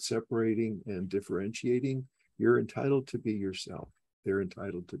call it separating and differentiating. You're entitled to be yourself. They're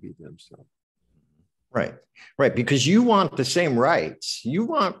entitled to be themselves. Right. Because you want the same rights. You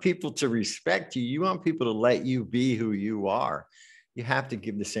want people to respect you. You want people to let you be who you are. You have to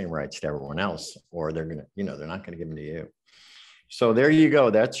give the same rights to everyone else, or they're not going to give them to you. So there you go.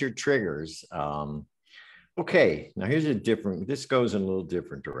 That's your triggers. Okay, now this goes in a little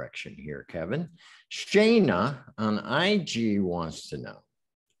different direction here, Kevin. Shayna on IG wants to know,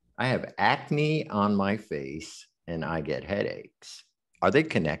 I have acne on my face and I get headaches. Are they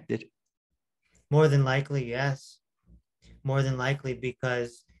connected? More than likely, yes. More than likely,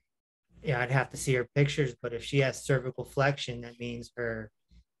 because I'd have to see her pictures, but if she has cervical flexion, that means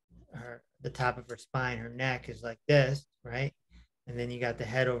the top of her spine, her neck is like this, right? And then you got the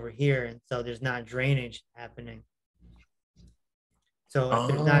head over here, and so there's not drainage happening. So if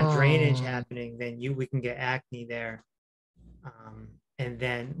there's not drainage happening, then we can get acne there, and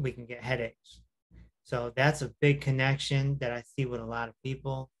then we can get headaches. So that's a big connection that I see with a lot of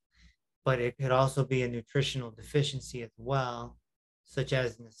people, but it could also be a nutritional deficiency as well, such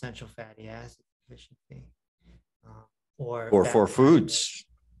as an essential fatty acid deficiency, or for foods,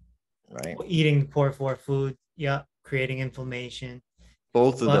 right? Eating poor for food, creating inflammation.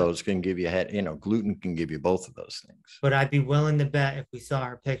 Both of those can give you gluten can give you both of those things. But I'd be willing to bet, if we saw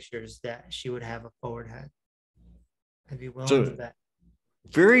her pictures, that she would have a forward head. I'd be willing to bet.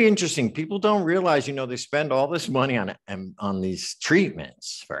 Very interesting. People don't realize, they spend all this money on these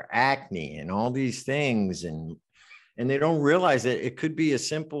treatments for acne and all these things, and they don't realize that it could be a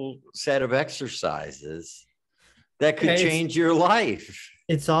simple set of exercises that could change your life.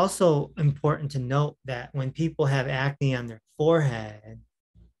 It's also important to note that when people have acne on their forehead,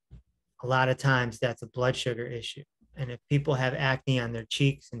 a lot of times that's a blood sugar issue. And if people have acne on their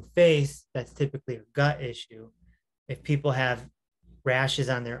cheeks and face, that's typically a gut issue. If people have rashes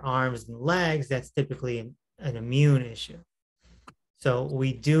on their arms and legs, that's typically an immune issue. So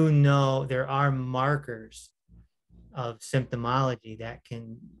we do know there are markers of symptomology that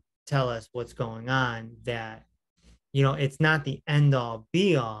can tell us what's going on, that it's not the end all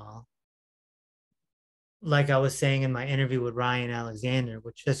be all. Like I was saying in my interview with Ryan Alexander,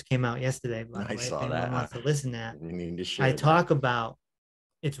 which just came out yesterday, by the way, if anyone wants to listen to that, you need to share I talk about,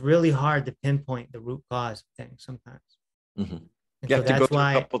 it's really hard to pinpoint the root cause of things sometimes. Mm-hmm. You have to go through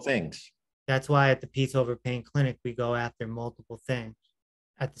a couple things. That's why at the Peace Over Pain Clinic, we go after multiple things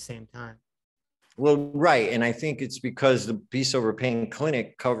at the same time. Well, right. And I think it's because the Peace Over Pain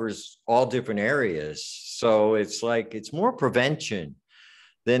Clinic covers all different areas. So it's more prevention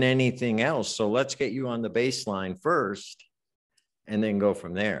than anything else. So let's get you on the baseline first and then go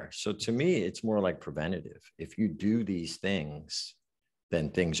from there. So to me, it's more like preventative. If you do these things,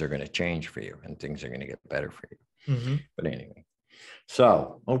 then things are going to change for you and things are going to get better for you. Mm-hmm. But anyway,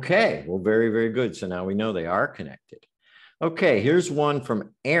 so, okay. Well, very, very good. So now we know they are connected. Okay, here's one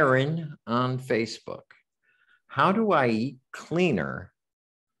from Aaron on Facebook. How do I eat cleaner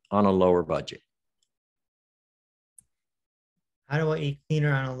on a lower budget? How do I eat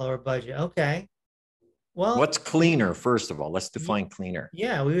cleaner on a lower budget? Okay. Well, what's cleaner, first of all? Let's define cleaner.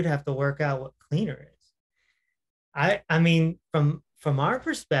 Yeah, we would have to work out what cleaner is. I mean, from our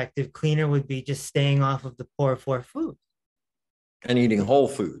perspective, cleaner would be just staying off of the poor for food. And eating whole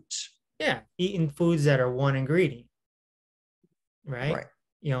foods. Yeah, eating foods that are one ingredient. Right?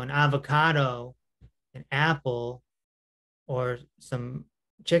 An avocado, an apple, or some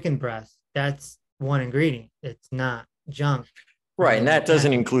chicken breast, that's one ingredient. It's not junk. Right. And that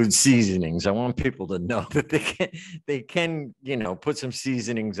doesn't include seasonings. I want people to know that they can, put some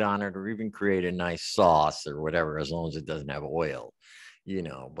seasonings on it or even create a nice sauce or whatever, as long as it doesn't have oil,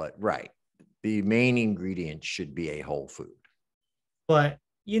 but right. The main ingredient should be a whole food. But,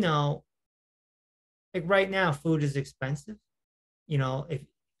 like right now, food is expensive. If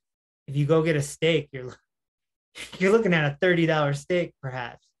you go get a steak, you're looking at a $30 steak,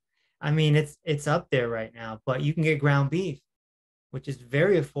 perhaps. I mean, it's up there right now, but you can get ground beef which is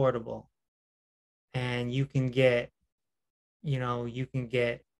very affordable. And you can get, you can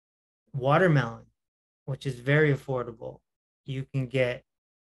get watermelon, which is very affordable. You can get,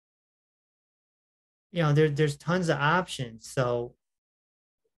 there's tons of options. So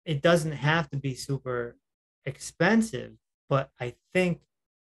it doesn't have to be super expensive, but I think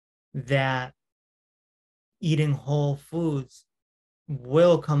that eating whole foods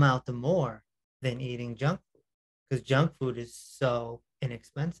will come out to more than eating junk food, because junk food is so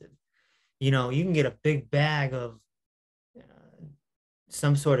inexpensive. You can get a big bag of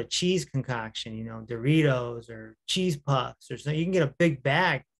some sort of cheese concoction, Doritos or cheese puffs or something. You can get a big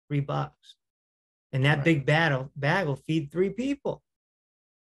bag, $3. And that big bag will feed 3 people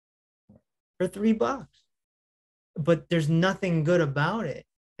for $3. But there's nothing good about it.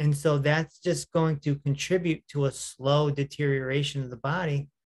 And so that's just going to contribute to a slow deterioration of the body,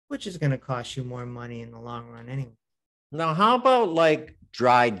 which is going to cost you more money in the long run anyway. Now, how about like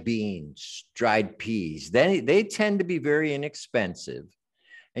dried beans, dried peas? They tend to be very inexpensive.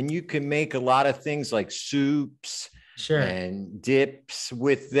 And you can make a lot of things like soups and dips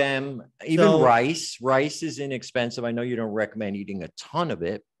with them. Even rice. Rice is inexpensive. I know you don't recommend eating a ton of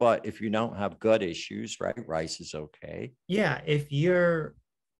it, but if you don't have gut issues, right, rice is okay. Yeah, if you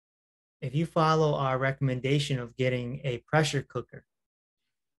follow our recommendation of getting a pressure cooker,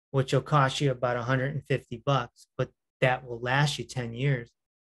 which will cost you about $150, but that will last you 10 years.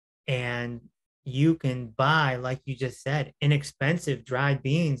 And you can buy, like you just said, inexpensive dried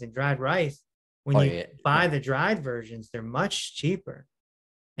beans and dried rice. When you buy the dried versions, they're much cheaper.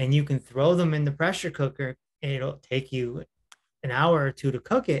 And you can throw them in the pressure cooker. It'll take you an hour or two to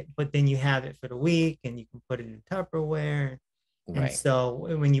cook it, but then you have it for the week and you can put it in Tupperware. Right. And so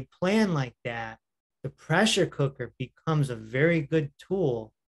when you plan like that, the pressure cooker becomes a very good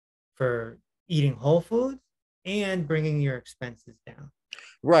tool for eating whole foods and bringing your expenses down.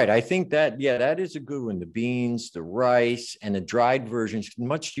 Right. I think that, that is a good one. The beans, the rice, and the dried versions,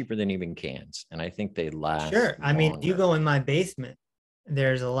 much cheaper than even cans. And I think they last. Sure. I mean, you go in my basement,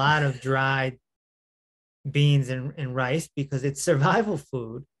 there's a lot of dried beans and rice because it's survival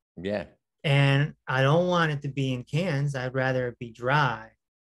food. Yeah. And I don't want it to be in cans. I'd rather it be dry.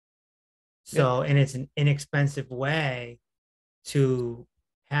 So, and it's an inexpensive way to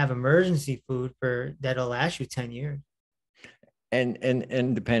have emergency food that'll last you 10 years.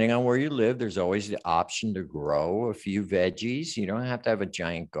 And depending on where you live, there's always the option to grow a few veggies. You don't have to have a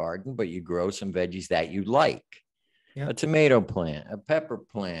giant garden, but you grow some veggies that you like. Yep. A tomato plant, a pepper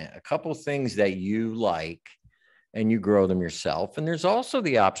plant, a couple things that you like, and you grow them yourself. And there's also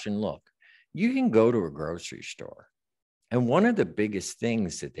the option, look, you can go to a grocery store, and one of the biggest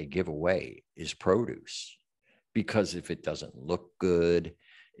things that they give away is produce, because if it doesn't look good,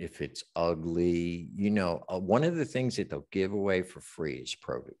 if it's ugly, one of the things that they'll give away for free is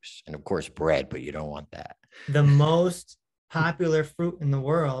produce. And of course, bread, but you don't want that. The most popular fruit in the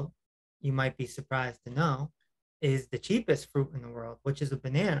world, you might be surprised to know, is the cheapest fruit in the world, which is a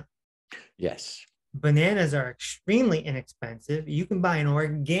banana. Yes. Bananas are extremely inexpensive. You can buy an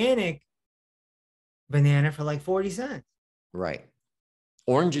organic banana for like 40 cents. Right.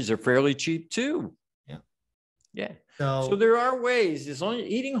 Oranges are fairly cheap too. Yeah. So there are ways, as long as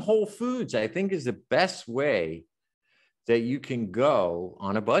eating whole foods, I think, is the best way that you can go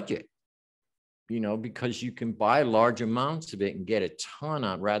on a budget, because you can buy large amounts of it and get a ton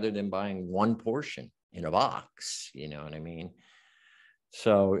on, rather than buying one portion in a box. You know what I mean?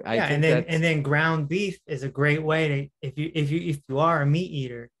 So I think and then ground beef is a great way to, if you are a meat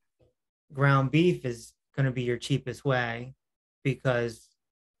eater, ground beef is going to be your cheapest way, because,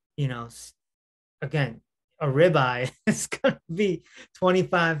 again, a ribeye is going to be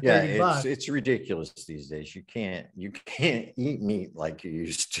 $25, $30. It's ridiculous these days. You can't eat meat like you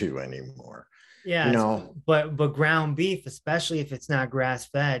used to anymore. Yeah. But ground beef, especially if it's not grass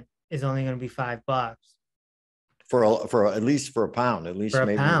fed, is only going to be $5 for at least for a pound,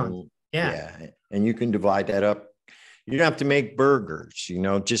 maybe. Pound. Yeah. And you can divide that up. You don't have to make burgers,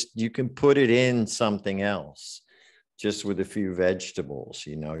 just, you can put it in something else. Just with a few vegetables,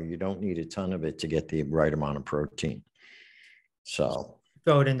 you don't need a ton of it to get the right amount of protein. So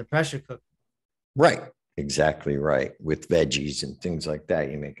throw it in the pressure cooker. Right. Exactly right. With veggies and things like that,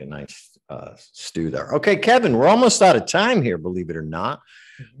 you make a nice stew there. Okay, Kevin, we're almost out of time here, believe it or not.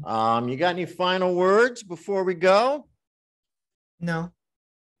 Mm-hmm. You got any final words before we go? No.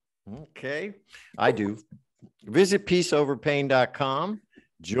 Okay, I do. Visit peaceoverpain.com.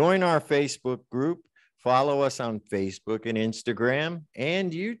 Join our Facebook group. Follow us on Facebook and Instagram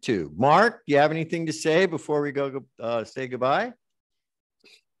and YouTube. Mark, do you have anything to say before we go say goodbye?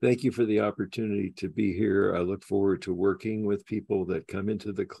 thank you for the opportunity to be here. I look forward to working with people that come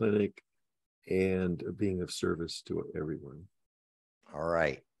into the clinic and being of service to everyone. All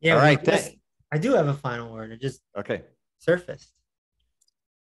right. Yeah. All right. I do have a final word. It just Okay. surfaced.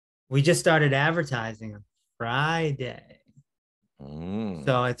 We just started advertising on Friday.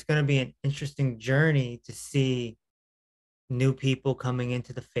 So it's going to be an interesting journey to see new people coming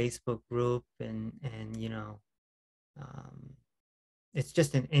into the Facebook group and you know, it's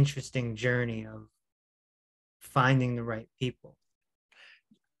just an interesting journey of finding the right people.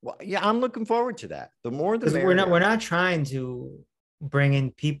 Well, yeah, I'm looking forward to that. The more the merrier. We're not trying to bring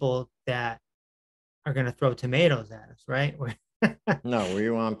in people that are going to throw tomatoes at us, right? No, we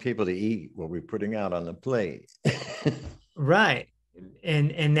want people to eat what we're putting out on the plate. Right.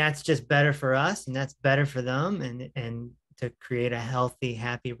 And that's just better for us, and that's better for them, and to create a healthy,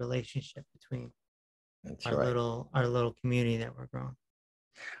 happy relationship between our little community that we're growing.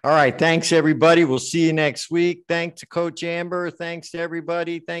 All right. Thanks, everybody. We'll see you next week. Thanks to Coach Amber. Thanks to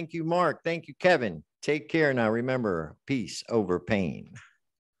everybody. Thank you, Mark. Thank you, Kevin. Take care now. Remember, peace over pain.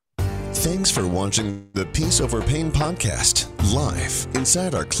 Thanks for watching the Peace Over Pain podcast live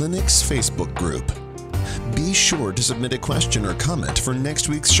inside our clinic's Facebook group. Be sure to submit a question or comment for next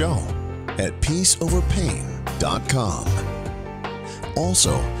week's show at peaceoverpain.com.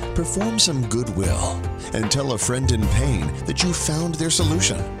 Also, perform some goodwill and tell a friend in pain that you found their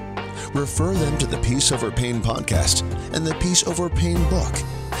solution. Refer them to the Peace Over Pain podcast and the Peace Over Pain book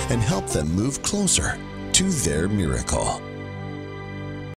and help them move closer to their miracle.